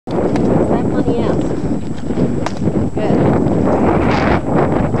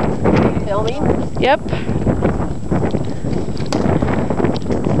Yep.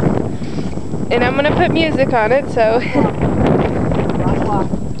 And I'm gonna put music on it, so. Walk, walk.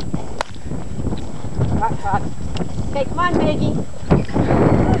 Walk, walk. Okay, come on, Peggy.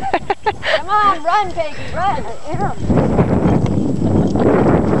 Come on, run, Peggy, run. I am.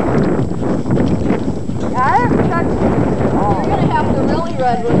 You're gonna have to really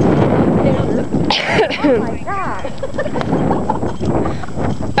run with me. Oh my God.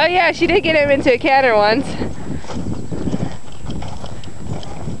 Oh yeah, she did get him into a canter once.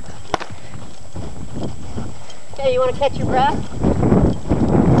 Okay, you want to catch your breath?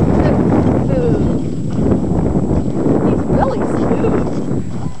 He's really smooth.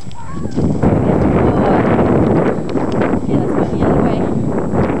 Okay, let's go the other way.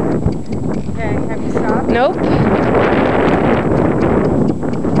 Okay, have you stopped? Nope.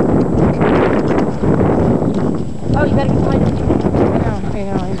 Oh, you better find it.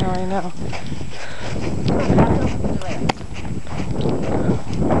 I know.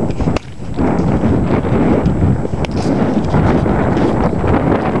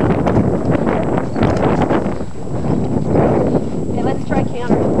 Okay, let's try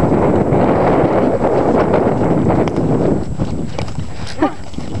canter.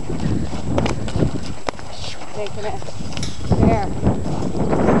 Okay, come here. There.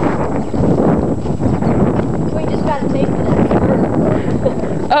 We just got a taste of that spur.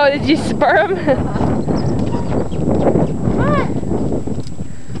 Oh, did you spur him?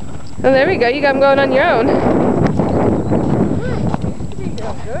 Oh, there we go. You got him going on your own.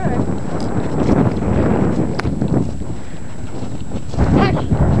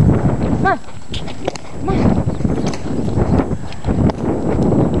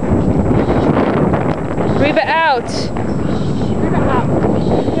 Reba out. Reba out.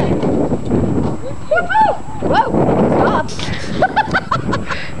 Whoa! Stop.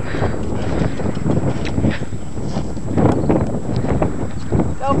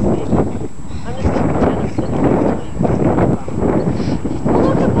 Go, baby. I'm just going to pretend I'm sitting here. Oh,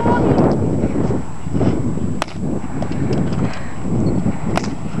 look at Bobby.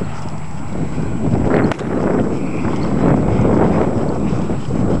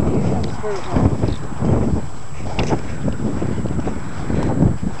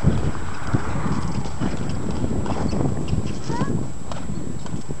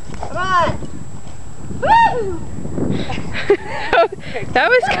 Come on! Woo! that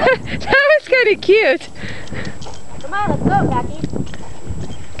was kind of cute. Come on, let's go, Becky.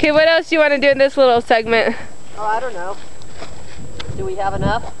 Okay, what else do you want to do in this little segment? Oh, I don't know. Do we have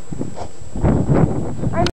enough?